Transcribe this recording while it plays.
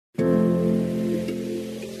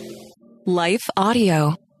Life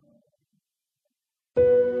Audio.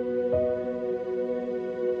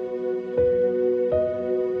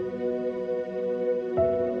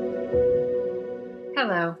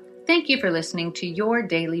 Hello. Thank you for listening to Your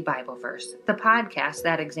Daily Bible Verse, the podcast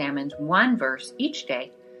that examines one verse each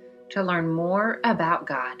day to learn more about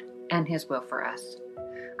God and His will for us.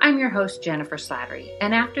 I'm your host, Jennifer Slattery,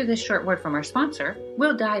 and after this short word from our sponsor,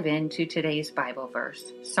 we'll dive into today's Bible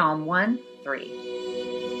verse, Psalm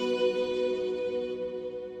 1:3.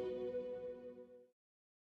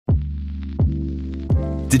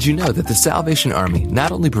 Did you know that the Salvation Army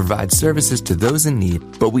not only provides services to those in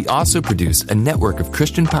need, but we also produce a network of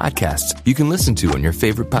Christian podcasts you can listen to on your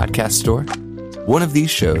favorite podcast store? One of these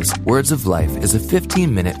shows, Words of Life, is a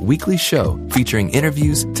 15-minute weekly show featuring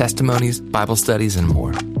interviews, testimonies, Bible studies, and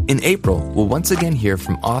more. In April, we'll once again hear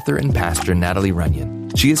from author and pastor Natalie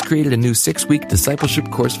Runyon. She has created a new 6-week discipleship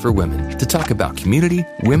course for women to talk about community,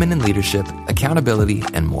 women in leadership, accountability,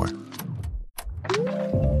 and more.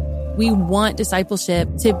 We want discipleship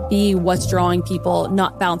to be what's drawing people,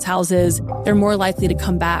 not bounce houses. They're more likely to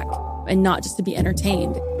come back and not just to be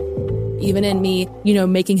entertained. Even in me,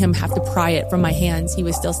 making him have to pry it from my hands, he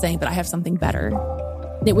was still saying, but I have something better.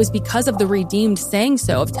 And it was because of the redeemed saying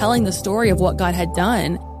so, of telling the story of what God had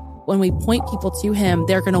done. When we point people to him,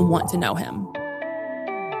 they're going to want to know him.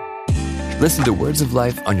 Listen to Words of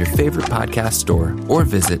Life on your favorite podcast store or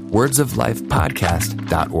visit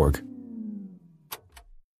wordsoflifepodcast.org.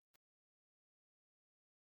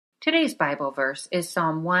 Today's Bible verse is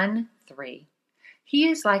Psalm 1:3. He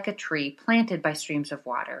is like a tree planted by streams of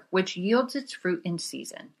water, which yields its fruit in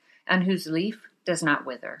season, and whose leaf does not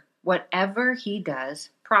wither. Whatever he does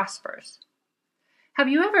prospers. Have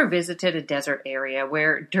you ever visited a desert area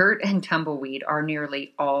where dirt and tumbleweed are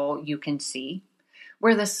nearly all you can see?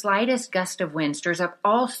 Where the slightest gust of wind stirs up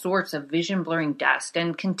all sorts of vision-blurring dust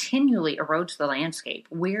and continually erodes the landscape,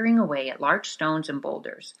 wearing away at large stones and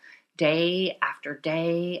boulders, day after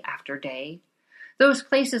day after day. Those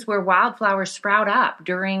places where wildflowers sprout up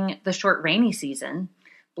during the short rainy season,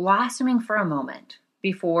 blossoming for a moment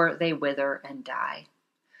before they wither and die.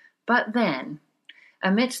 But then,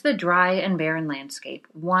 amidst the dry and barren landscape,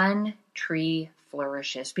 one tree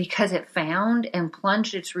flourishes because it found and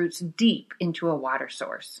plunged its roots deep into a water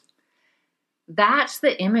source. That's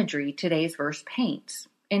the imagery today's verse paints.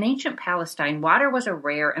 In ancient Palestine, water was a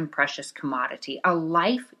rare and precious commodity, a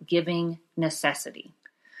life-giving necessity.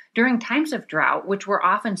 During times of drought, which were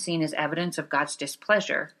often seen as evidence of God's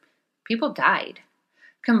displeasure, people died.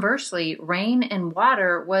 Conversely, rain and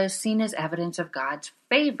water was seen as evidence of God's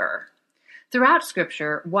favor. Throughout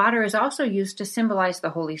Scripture, water is also used to symbolize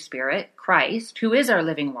the Holy Spirit, Christ, who is our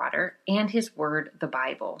living water, and His Word, the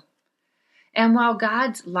Bible. And while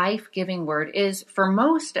God's life-giving word is, for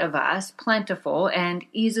most of us, plentiful and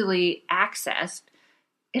easily accessed,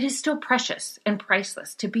 it is still precious and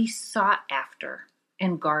priceless to be sought after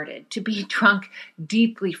and guarded, to be drunk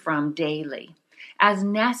deeply from daily. As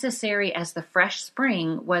necessary as the fresh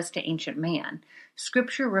spring was to ancient man,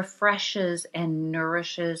 Scripture refreshes and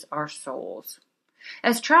nourishes our souls.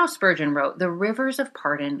 As Charles Spurgeon wrote, the rivers of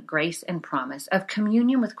pardon, grace, and promise of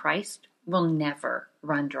communion with Christ will never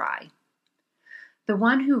run dry. The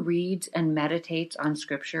one who reads and meditates on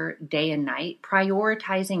Scripture day and night,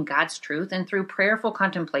 prioritizing God's truth, and through prayerful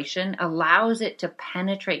contemplation allows it to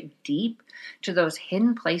penetrate deep to those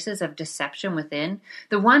hidden places of deception within,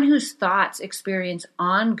 the one whose thoughts experience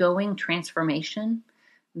ongoing transformation,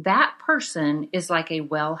 that person is like a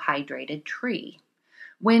well-hydrated tree.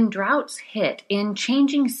 When droughts hit in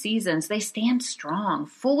changing seasons, they stand strong,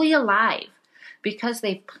 fully alive, because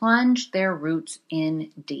they've plunged their roots in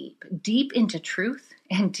deep into truth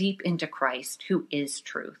and deep into Christ, who is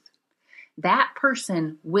truth. That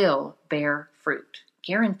person will bear fruit,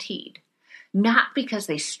 guaranteed, not because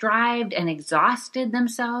they strived and exhausted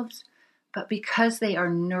themselves, but because they are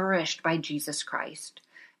nourished by Jesus Christ.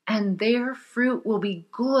 And their fruit will be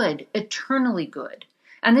good, eternally good.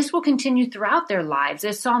 And this will continue throughout their lives.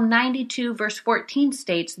 As Psalm 92 verse 14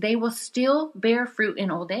 states, they will still bear fruit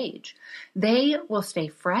in old age. They will stay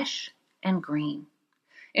fresh and green.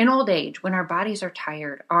 In old age, when our bodies are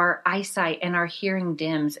tired, our eyesight and our hearing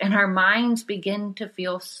dims, and our minds begin to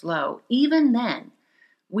feel slow, even then,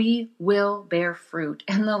 we will bear fruit,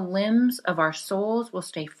 and the limbs of our souls will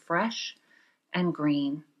stay fresh and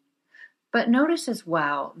green. But notice as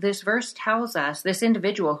well, this verse tells us this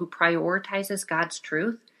individual who prioritizes God's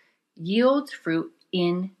truth yields fruit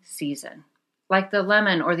in season, like the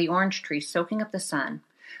lemon or the orange tree soaking up the sun,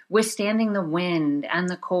 withstanding the wind and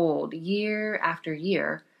the cold year after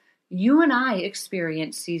year. You and I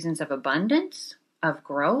experience seasons of abundance, of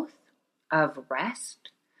growth, of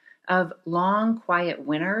rest, of long, quiet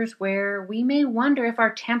winters where we may wonder if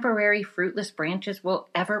our temporary fruitless branches will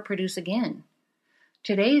ever produce again.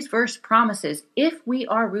 Today's verse promises if we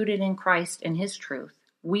are rooted in Christ and His truth,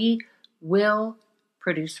 we will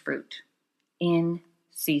produce fruit in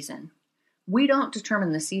season. We don't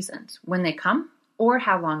determine the seasons, when they come, or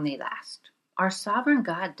how long they last. Our sovereign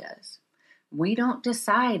God does. We don't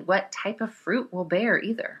decide what type of fruit we'll bear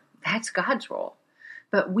either. That's God's role.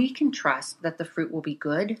 But we can trust that the fruit will be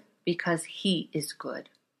good because He is good.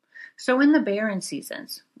 So in the barren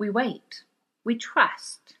seasons, we wait, we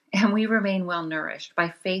trust, and we remain well nourished by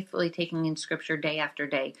faithfully taking in Scripture day after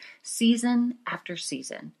day, season after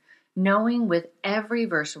season, knowing with every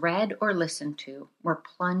verse read or listened to, we're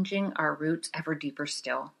plunging our roots ever deeper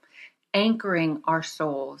still, anchoring our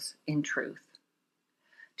souls in truth.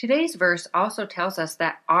 Today's verse also tells us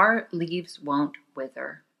that our leaves won't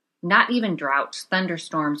wither. Not even droughts,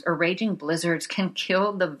 thunderstorms, or raging blizzards can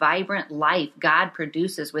kill the vibrant life God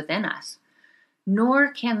produces within us.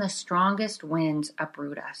 Nor can the strongest winds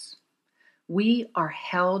uproot us. We are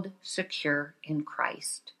held secure in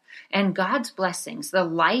Christ. And God's blessings, the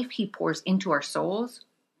life He pours into our souls,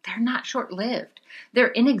 they're not short-lived. They're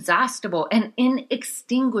inexhaustible and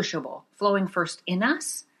inextinguishable, flowing first in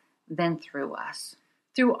us, then through us.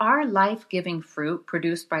 Through our life-giving fruit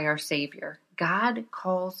produced by our Savior, God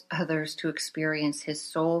calls others to experience His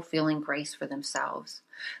soul-filling grace for themselves.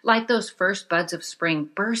 Like those first buds of spring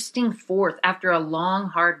bursting forth after a long,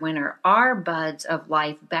 hard winter, our buds of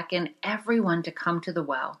life beckon everyone to come to the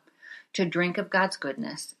well, to drink of God's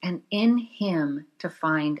goodness, and in Him to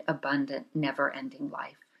find abundant, never-ending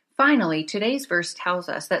life. Finally, today's verse tells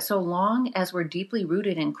us that so long as we're deeply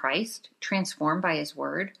rooted in Christ, transformed by His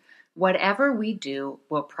Word, whatever we do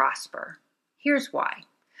will prosper. Here's why.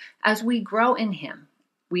 As we grow in Him,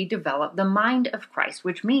 we develop the mind of Christ,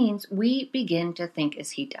 which means we begin to think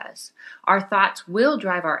as He does. Our thoughts will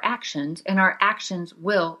drive our actions, and our actions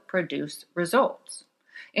will produce results.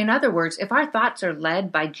 In other words, if our thoughts are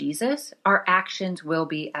led by Jesus, our actions will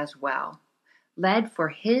be as well, led for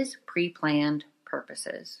His pre-planned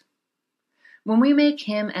purposes. When we make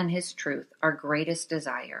Him and His truth our greatest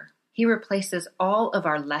desire, He replaces all of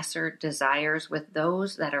our lesser desires with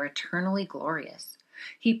those that are eternally glorious.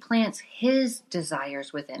 He plants His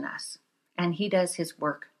desires within us, and He does His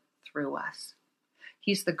work through us.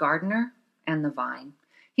 He's the gardener and the vine.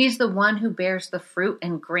 He's the one who bears the fruit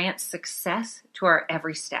and grants success to our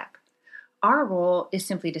every step. Our role is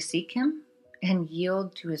simply to seek Him and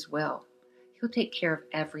yield to His will. He'll take care of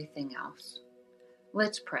everything else.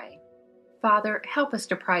 Let's pray. Father, help us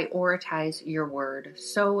to prioritize your word,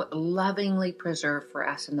 so lovingly preserved for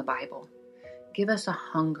us in the Bible. Give us a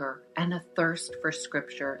hunger and a thirst for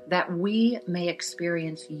Scripture that we may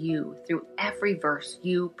experience you through every verse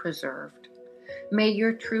you preserved. May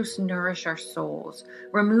your truths nourish our souls,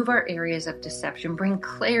 remove our areas of deception, bring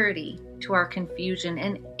clarity to our confusion,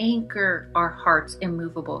 and anchor our hearts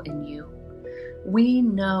immovable in you. We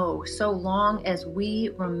know so long as we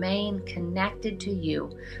remain connected to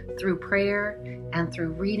you through prayer and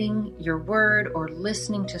through reading your word or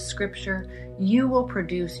listening to Scripture, you will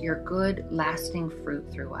produce your good, lasting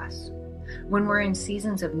fruit through us. When we're in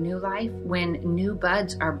seasons of new life, when new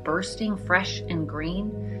buds are bursting fresh and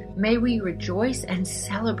green, may we rejoice and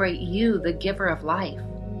celebrate you, the giver of life.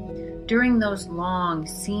 During those long,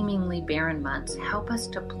 seemingly barren months, help us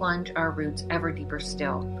to plunge our roots ever deeper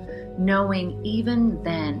still, knowing even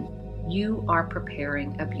then you are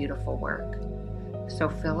preparing a beautiful work. So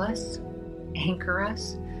fill us, anchor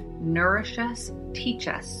us, nourish us, teach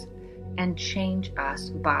us, and change us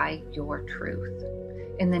by your truth.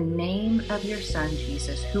 In the name of your Son,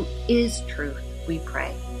 Jesus, who is truth, we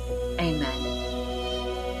pray. Amen.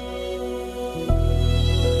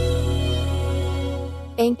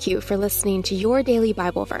 Thank you for listening to Your Daily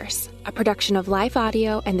Bible Verse, a production of Life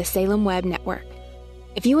Audio and the Salem Web Network.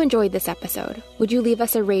 If you enjoyed this episode, would you leave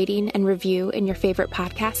us a rating and review in your favorite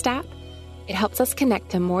podcast app? It helps us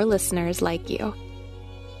connect to more listeners like you.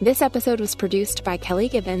 This episode was produced by Kelly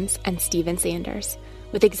Gibbons and Stephen Sanders,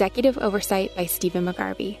 with executive oversight by Stephen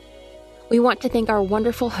McGarvey. We want to thank our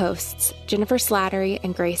wonderful hosts, Jennifer Slattery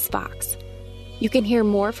and Grace Fox. You can hear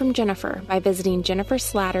more from Jennifer by visiting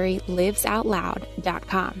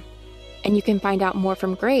jenniferslatterylivesoutloud.com. And you can find out more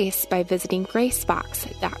from Grace by visiting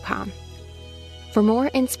gracefox.com. For more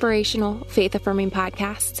inspirational, faith-affirming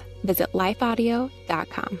podcasts, visit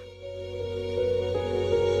lifeaudio.com.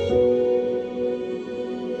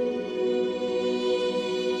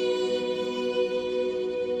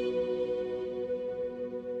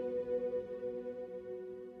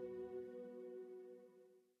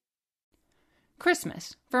 Chris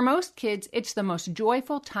Christmas. For most kids, it's the most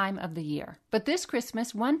joyful time of the year. But this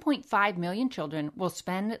Christmas, 1.5 million children will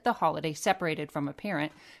spend the holiday separated from a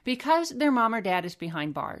parent because their mom or dad is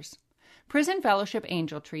behind bars. Prison Fellowship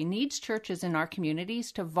Angel Tree needs churches in our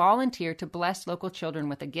communities to volunteer to bless local children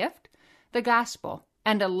with a gift, the gospel,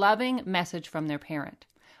 and a loving message from their parent.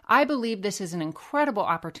 I believe this is an incredible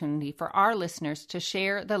opportunity for our listeners to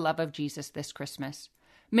share the love of Jesus this Christmas.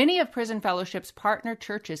 Many of Prison Fellowship's partner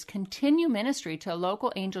churches continue ministry to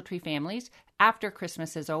local Angel Tree families after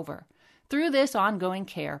Christmas is over. Through this ongoing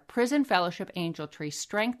care, Prison Fellowship Angel Tree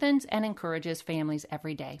strengthens and encourages families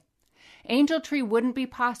every day. Angel Tree wouldn't be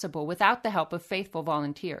possible without the help of faithful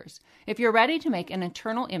volunteers. If you're ready to make an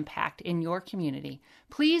eternal impact in your community,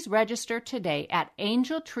 please register today at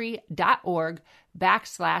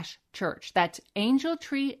angeltree.org/church. That's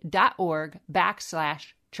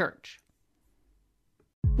angeltree.org/church.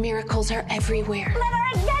 Miracles are everywhere. Let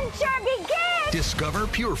our adventure begin! Discover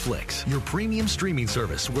PureFlix, your premium streaming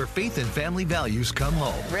service where faith and family values come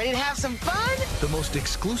home. Ready to have some fun? The most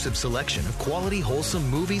exclusive selection of quality, wholesome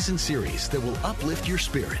movies and series that will uplift your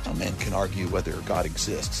spirit. A man can argue whether God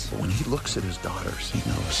exists, but when he looks at his daughters, he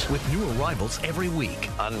knows. With new arrivals every week.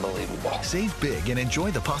 Unbelievable. Save big and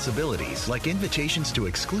enjoy the possibilities, like invitations to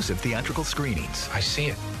exclusive theatrical screenings. I see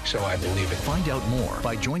it, so I believe it. Find out more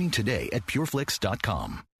by joining today at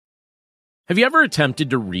pureflix.com. Have you ever attempted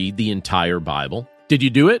to read the entire Bible? Did you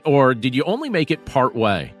do it, or did you only make it part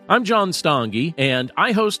way? I'm John Stange, and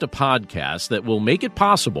I host a podcast that will make it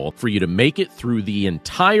possible for you to make it through the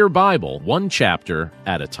entire Bible, one chapter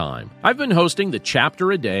at a time. I've been hosting the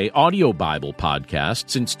Chapter a Day audio Bible podcast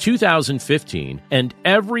since 2015, and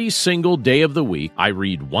every single day of the week, I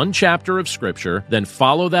read one chapter of Scripture, then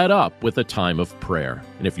follow that up with a time of prayer.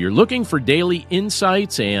 And if you're looking for daily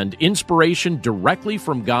insights and inspiration directly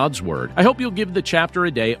from God's Word, I hope you'll give the Chapter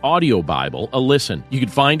a Day audio Bible a listen. You can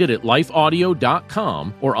find it at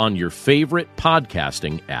lifeaudio.com or on your favorite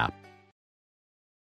podcasting app.